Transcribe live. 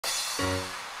Hey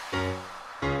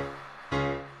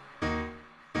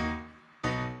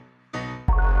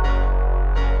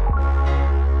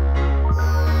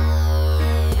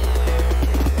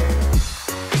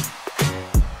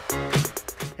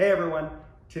everyone,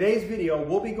 today's video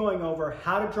we'll be going over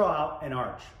how to draw out an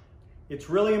arch. It's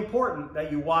really important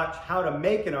that you watch how to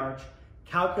make an arch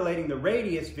calculating the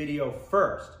radius video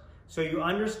first so you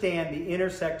understand the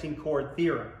intersecting chord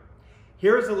theorem.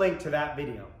 Here's a link to that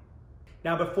video.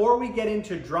 Now before we get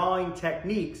into drawing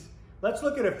techniques, let's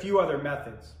look at a few other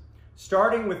methods,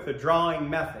 starting with the drawing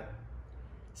method.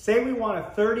 Say we want a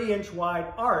 30-inch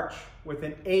wide arch with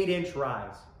an 8-inch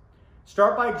rise.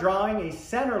 Start by drawing a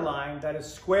center line that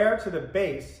is square to the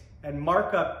base and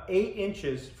mark up 8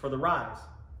 inches for the rise.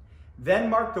 Then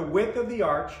mark the width of the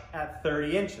arch at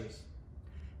 30 inches.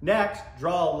 Next,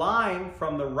 draw a line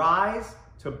from the rise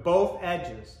to both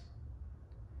edges.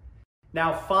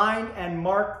 Now find and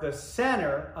mark the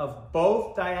center of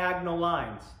both diagonal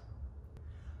lines.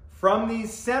 From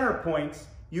these center points,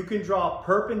 you can draw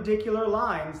perpendicular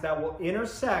lines that will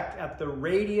intersect at the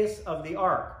radius of the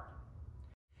arc.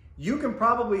 You can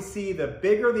probably see the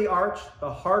bigger the arch,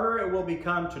 the harder it will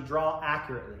become to draw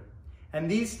accurately.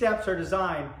 And these steps are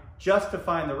designed just to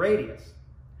find the radius.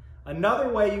 Another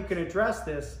way you can address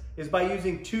this is by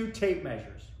using two tape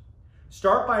measures.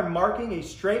 Start by marking a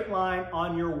straight line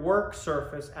on your work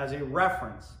surface as a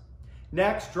reference.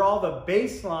 Next, draw the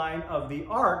baseline of the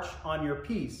arch on your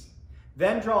piece.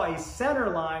 Then draw a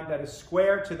center line that is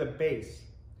square to the base.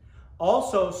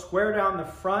 Also, square down the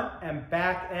front and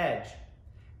back edge.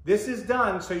 This is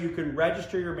done so you can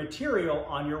register your material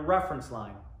on your reference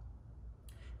line.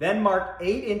 Then mark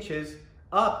 8 inches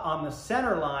up on the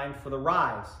center line for the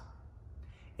rise.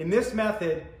 In this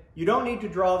method, you don't need to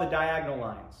draw the diagonal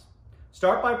lines.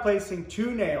 Start by placing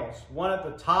 2 nails, one at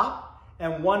the top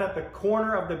and one at the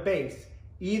corner of the base.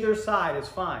 Either side is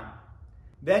fine.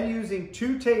 Then using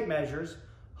 2 tape measures,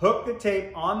 hook the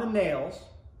tape on the nails.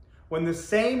 When the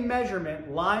same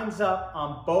measurement lines up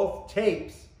on both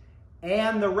tapes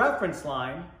and the reference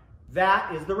line,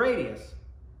 that is the radius.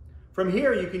 From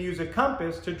here, you can use a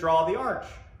compass to draw the arch.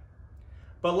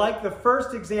 But like the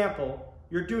first example,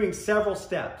 you're doing several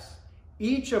steps,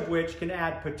 each of which can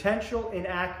add potential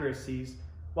inaccuracies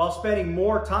while spending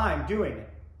more time doing it.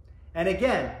 And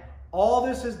again, all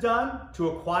this is done to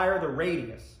acquire the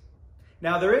radius.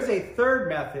 Now there is a third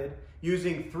method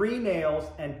using 3 nails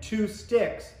and 2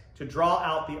 sticks to draw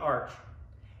out the arch.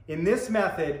 In this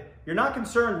method, you're not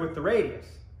concerned with the radius,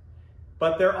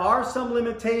 but there are some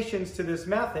limitations to this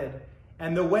method,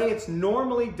 and the way it's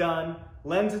normally done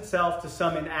lends itself to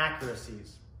some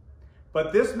inaccuracies.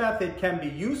 But this method can be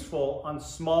useful on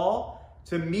small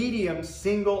to medium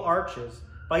single arches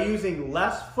by using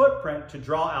less footprint to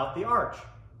draw out the arch.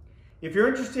 If you're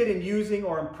interested in using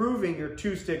or improving your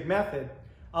 2-stick method,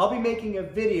 I'll be making a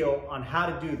video on how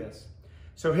to do this.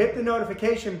 So hit the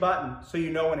notification button so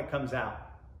you know when it comes out.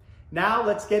 Now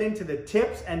let's get into the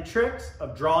tips and tricks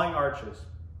of drawing arches.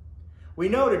 We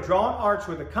know to draw an arch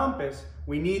with a compass,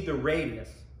 we need the radius.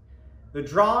 The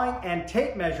drawing and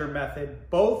tape measure method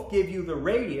both give you the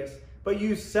radius, but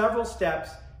use several steps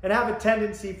and have a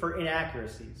tendency for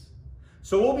inaccuracies.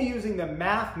 So we'll be using the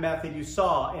math method you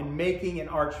saw in making an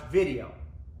arch video.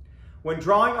 When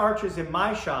drawing arches in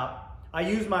my shop, I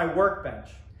use my workbench.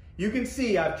 You can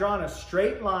see I've drawn a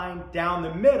straight line down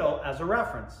the middle as a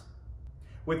reference.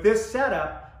 With this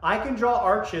setup, I can draw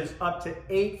arches up to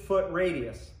 8-foot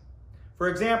radius. For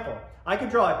example, I can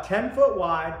draw a 10-foot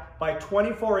wide by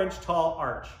 24-inch tall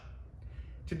arch.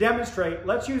 To demonstrate,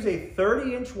 let's use a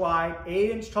 30-inch wide,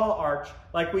 8-inch tall arch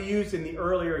like we used in the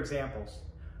earlier examples.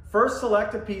 First,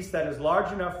 select a piece that is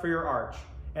large enough for your arch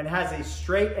and has a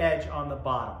straight edge on the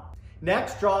bottom.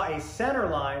 Next, draw a center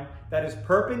line that is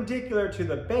perpendicular to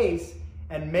the base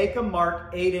and make a mark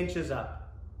 8 inches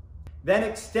up. Then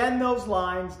extend those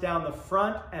lines down the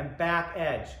front and back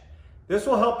edge. This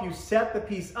will help you set the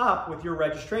piece up with your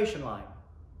registration line.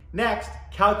 Next,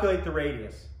 calculate the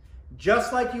radius.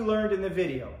 Just like you learned in the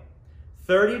video,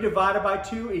 30 divided by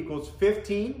 2 equals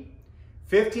 15.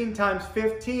 15 times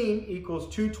 15 equals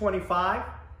 225.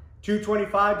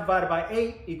 225 divided by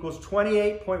 8 equals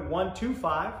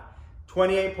 28.125.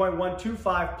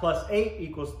 28.125 plus 8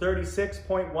 equals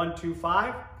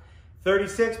 36.125.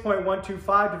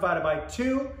 36.125 divided by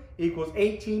 2 equals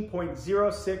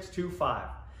 18.0625.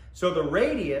 So the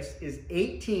radius is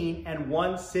 18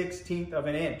 1/16 of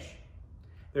an inch.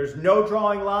 There's no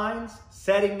drawing lines,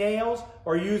 setting nails,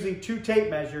 or using 2 tape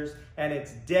measures, and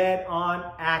it's dead on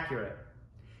accurate.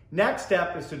 Next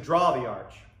step is to draw the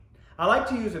arch. I like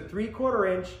to use a 3/4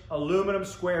 inch aluminum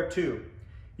square tube.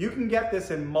 You can get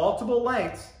this in multiple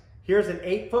lengths Here's an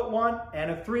 8-foot one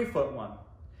and a 3-foot one.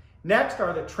 Next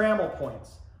are the trammel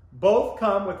points. Both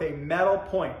come with a metal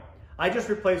point. I just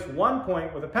replaced one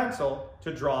point with a pencil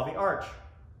to draw the arch.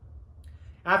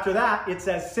 After that, it's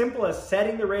as simple as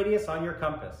setting the radius on your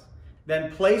compass.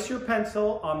 Then place your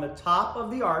pencil on the top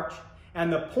of the arch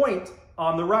and the point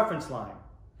on the reference line.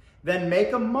 Then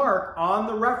make a mark on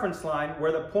the reference line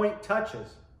where the point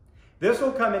touches. This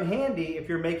will come in handy if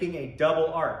you're making a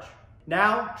double arch.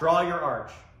 Now, draw your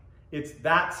arch. It's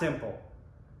that simple.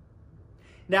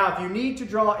 Now, if you need to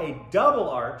draw a double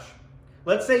arch,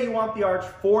 let's say you want the arch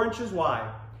 4 inches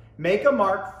wide. Make a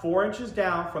mark 4 inches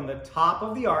down from the top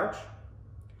of the arch.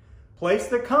 Place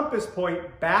the compass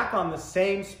point back on the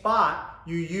same spot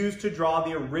you used to draw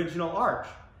the original arch.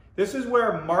 This is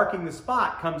where marking the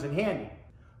spot comes in handy.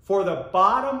 For the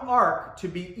bottom arc to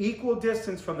be equal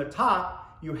distance from the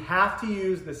top, you have to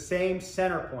use the same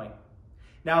center point.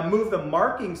 Now move the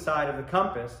marking side of the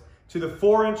compass to the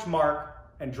 4-inch mark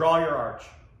and draw your arch.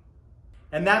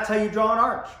 And that's how you draw an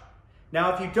arch.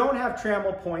 Now if you don't have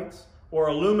trammel points or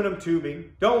aluminum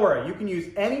tubing, don't worry, you can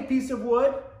use any piece of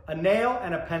wood, a nail,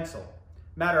 and a pencil.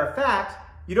 Matter of fact,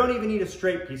 you don't even need a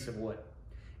straight piece of wood.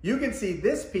 You can see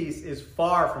this piece is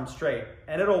far from straight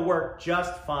and it'll work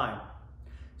just fine.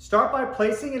 Start by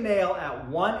placing a nail at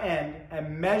one end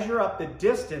and measure up the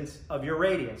distance of your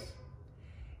radius.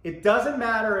 It doesn't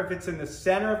matter if it's in the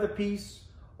center of the piece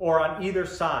or on either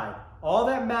side. All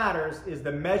that matters is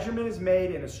the measurement is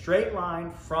made in a straight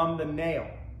line from the nail.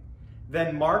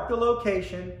 Then mark the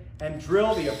location and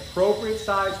drill the appropriate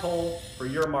size hole for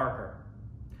your marker.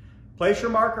 Place your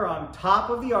marker on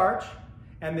top of the arch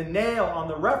and the nail on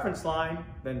the reference line,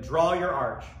 then draw your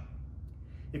arch.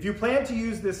 If you plan to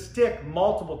use this stick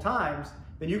multiple times,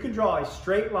 then you can draw a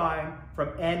straight line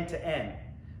from end to end,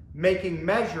 making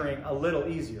measuring a little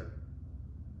easier.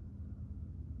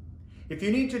 If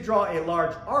you need to draw a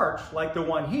large arch like the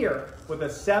one here with a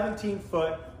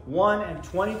 17-foot, 1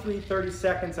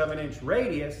 23/32 of an inch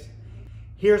radius,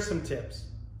 here's some tips.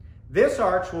 This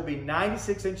arch will be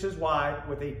 96 inches wide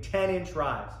with a 10-inch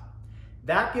rise.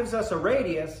 That gives us a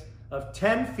radius of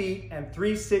 10 feet and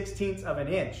 3/16 of an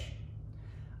inch.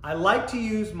 I like to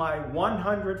use my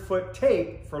 100-foot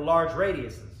tape for large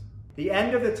radiuses. The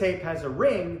end of the tape has a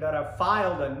ring that I've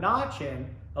filed a notch in,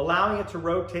 allowing it to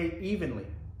rotate evenly.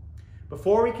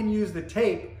 Before we can use the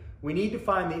tape, we need to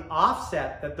find the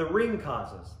offset that the ring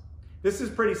causes. This is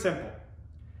pretty simple.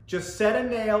 Just set a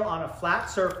nail on a flat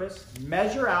surface,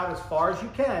 measure out as far as you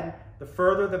can, the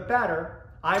further the better.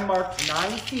 I marked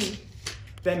 9 feet,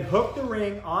 then hook the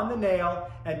ring on the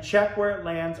nail and check where it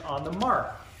lands on the mark.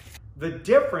 The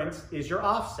difference is your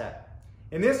offset.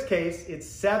 In this case, it's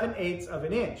 7/8 of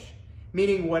an inch,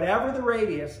 meaning whatever the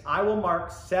radius, I will mark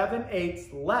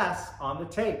 7/8 less on the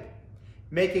tape,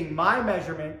 making my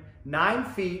measurement 9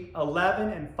 feet,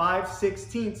 11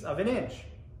 5/16 of an inch.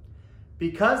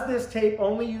 Because this tape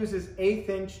only uses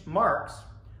 1/8-inch marks,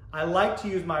 I like to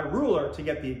use my ruler to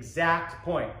get the exact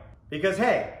point. Because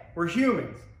hey, we're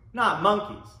humans, not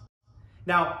monkeys.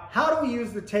 Now, how do we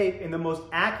use the tape in the most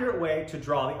accurate way to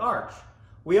draw the arch?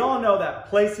 We all know that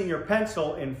placing your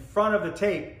pencil in front of the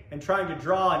tape and trying to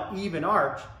draw an even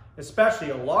arch, especially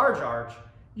a large arch,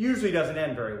 usually doesn't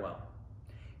end very well.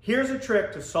 Here's a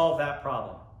trick to solve that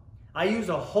problem. I use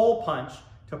a hole punch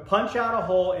to punch out a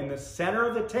hole in the center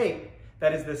of the tape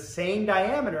that is the same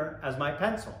diameter as my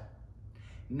pencil.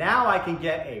 Now I can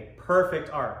get a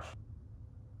perfect arch.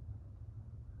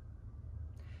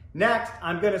 Next,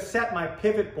 I'm going to set my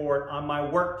pivot board on my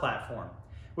work platform,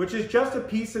 which is just a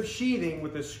piece of sheathing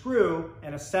with a screw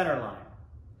and a center line.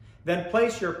 Then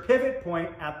place your pivot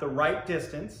point at the right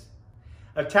distance,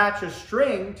 attach a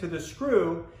string to the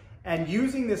screw, and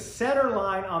using the center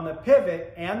line on the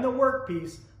pivot and the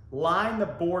workpiece, line the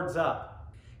boards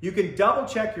up. You can double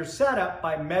check your setup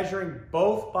by measuring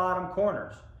both bottom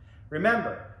corners.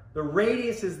 Remember, the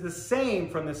radius is the same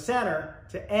from the center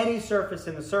to any surface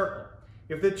in the circle.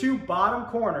 If the two bottom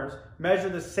corners measure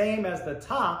the same as the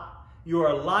top, you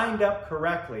are lined up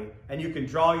correctly and you can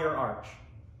draw your arch.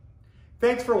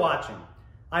 Thanks for watching.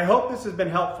 I hope this has been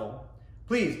helpful.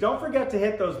 Please don't forget to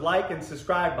hit those like and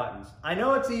subscribe buttons. I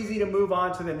know it's easy to move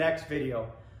on to the next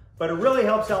video, but it really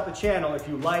helps out the channel if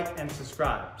you like and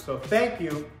subscribe. So thank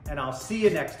you, and I'll see you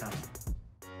next time.